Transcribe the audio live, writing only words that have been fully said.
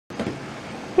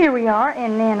Here we are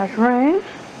in Nana's room,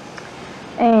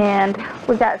 and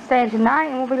we got staying tonight,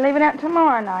 and we'll be leaving out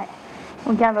tomorrow night.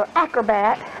 We got a little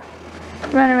acrobat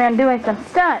running around doing some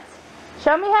stunts.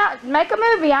 Show me how. Make a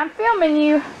movie. I'm filming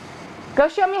you. Go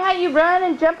show me how you run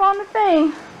and jump on the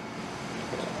thing.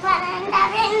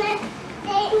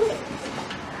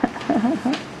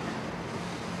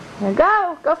 There you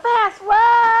go. Go fast.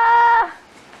 Whoa!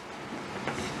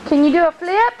 Can you do a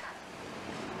flip?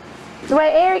 The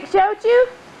way Eric showed you?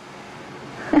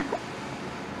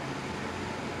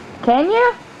 Can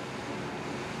you?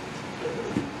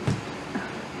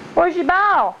 Where's your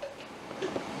ball?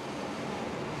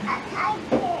 I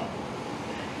typed it.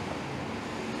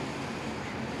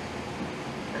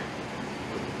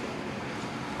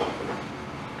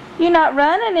 You're not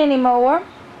running anymore.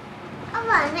 I'm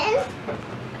running.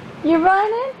 You're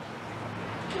running?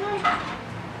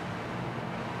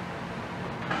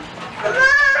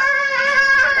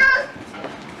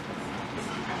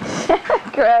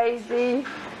 Crazy.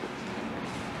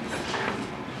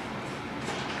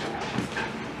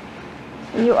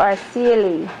 You are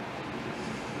silly.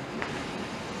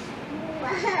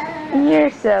 You're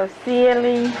so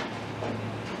silly.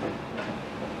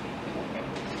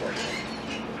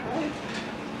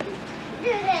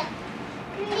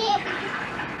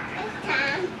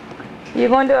 You're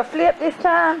going to do a flip this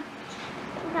time?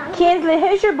 Kensley,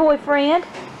 who's your boyfriend?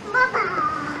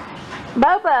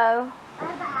 Bobo.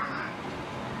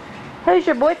 Who's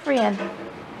your boyfriend?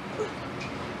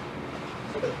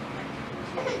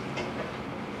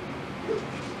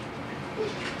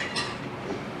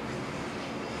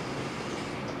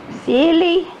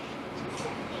 Silly.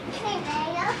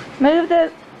 Move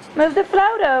the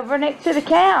float over next to the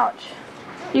couch.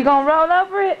 You gonna roll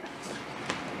over it?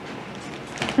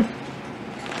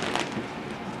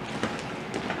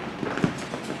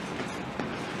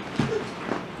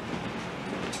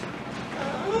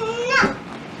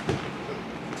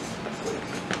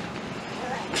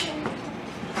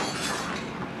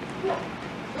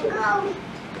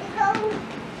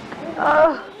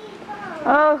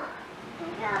 Oh,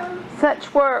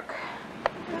 such work.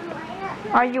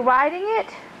 Are you writing it?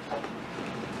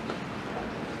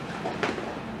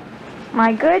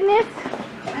 My goodness.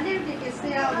 I never did get to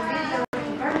see all the video of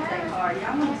the birthday party.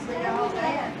 I want to see all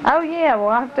that. Oh yeah,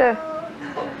 we'll have to,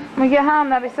 when we get home,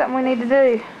 that'll be something we need to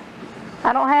do.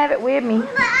 I don't have it with me.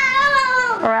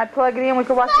 Or I'd plug it in, we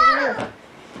could watch it here.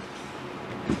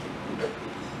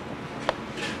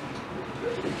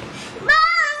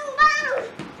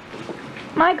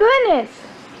 My goodness.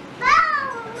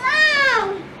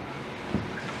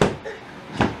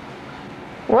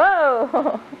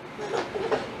 Whoa.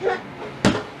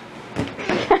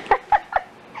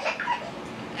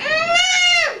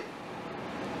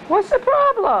 What's the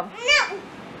problem?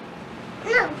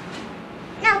 No.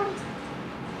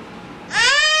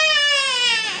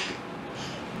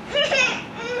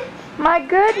 My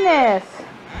goodness.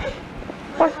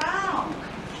 What's wrong?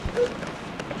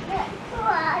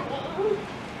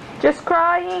 Just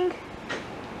crying?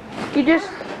 Did you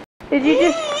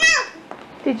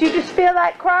just feel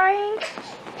like crying?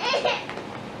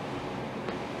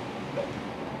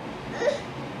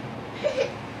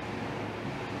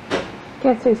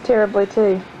 Kensley's terribly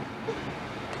too.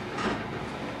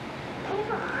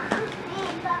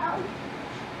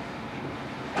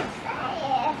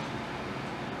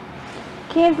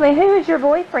 Kensley, who is your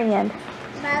boyfriend?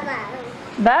 Bobo.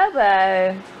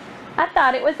 Bobo. I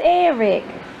thought it was Eric.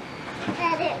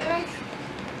 But it was.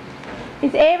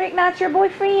 Is Eric not your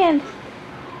boyfriend?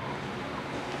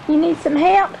 You need some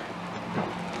help?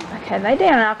 Okay, lay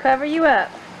down and I'll cover you up.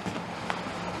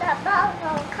 The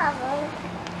Bobo cover.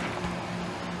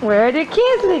 Where did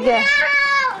Kensley go?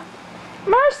 No!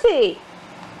 Mercy!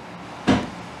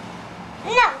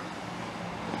 No!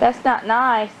 That's not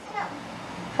nice. No!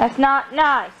 That's not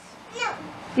nice. No!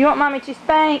 You want Mommy to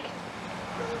spank?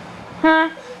 Huh?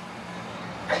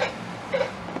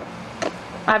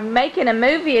 I'm making a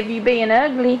movie of you being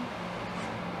ugly.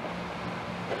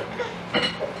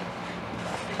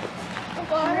 I'm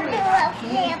going to do a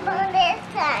flip on this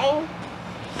time.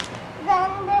 Then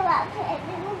do a flip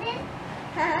on this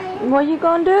time. What you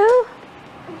gonna do?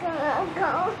 I'm gonna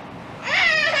go.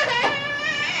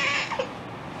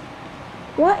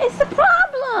 What is the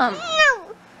problem?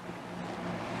 No!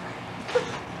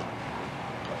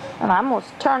 And I'm gonna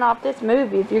turn off this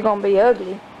movie if you're gonna be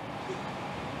ugly.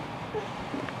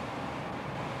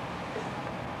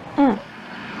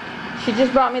 She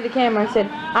just brought me the camera and said,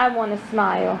 I want to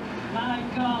smile.